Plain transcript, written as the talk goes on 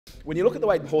When you look at the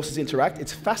way horses interact,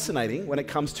 it's fascinating when it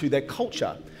comes to their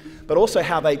culture, but also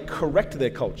how they correct their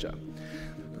culture.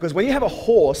 Because when you have a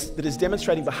horse that is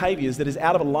demonstrating behaviours that is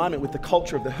out of alignment with the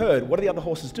culture of the herd, what do the other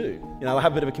horses do? They'll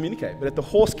have a bit of a communicate. But if the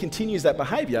horse continues that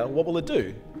behaviour, what will it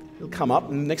do? It'll come up,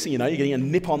 and next thing you know, you're getting a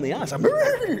nip on the ass.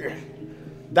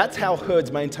 That's how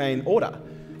herds maintain order.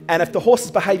 And if the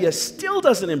horse's behaviour still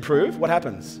doesn't improve, what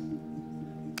happens?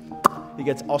 He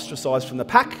gets ostracised from the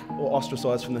pack or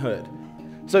ostracised from the herd.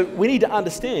 So we need to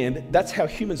understand that's how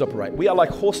humans operate. We are like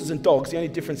horses and dogs. The only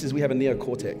difference is we have a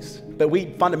neocortex. But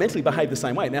we fundamentally behave the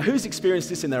same way. Now, who's experienced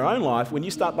this in their own life when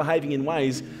you start behaving in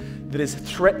ways that is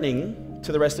threatening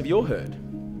to the rest of your herd?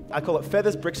 I call it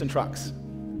feathers, bricks, and trucks.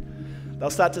 They'll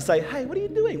start to say, hey, what are you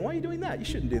doing? Why are you doing that? You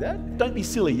shouldn't do that. Don't be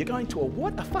silly. You're going to a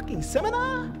what? A fucking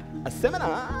seminar? A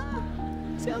seminar?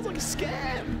 Sounds like a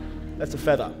scam. That's a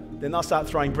feather. Then they'll start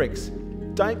throwing bricks.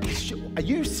 Don't be are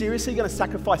you seriously going to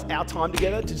sacrifice our time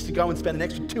together just to go and spend an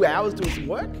extra 2 hours doing some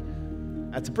work?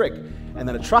 That's a brick. And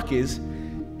then a truck is,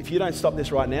 if you don't stop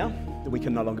this right now, then we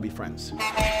can no longer be friends.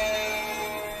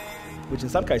 Which in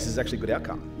some cases is actually a good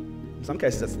outcome. In some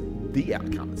cases that's the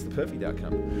outcome, it's the perfect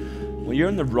outcome. When you're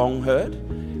in the wrong herd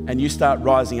and you start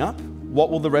rising up, what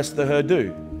will the rest of the herd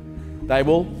do? They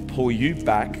will pull you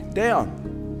back down.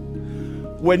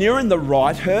 When you're in the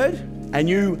right herd, and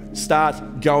you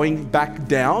start going back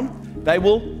down, they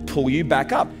will pull you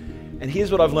back up. And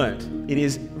here's what I've learned. It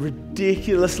is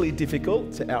ridiculously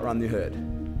difficult to outrun the herd.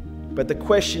 But the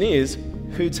question is,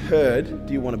 whose herd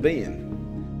do you want to be in?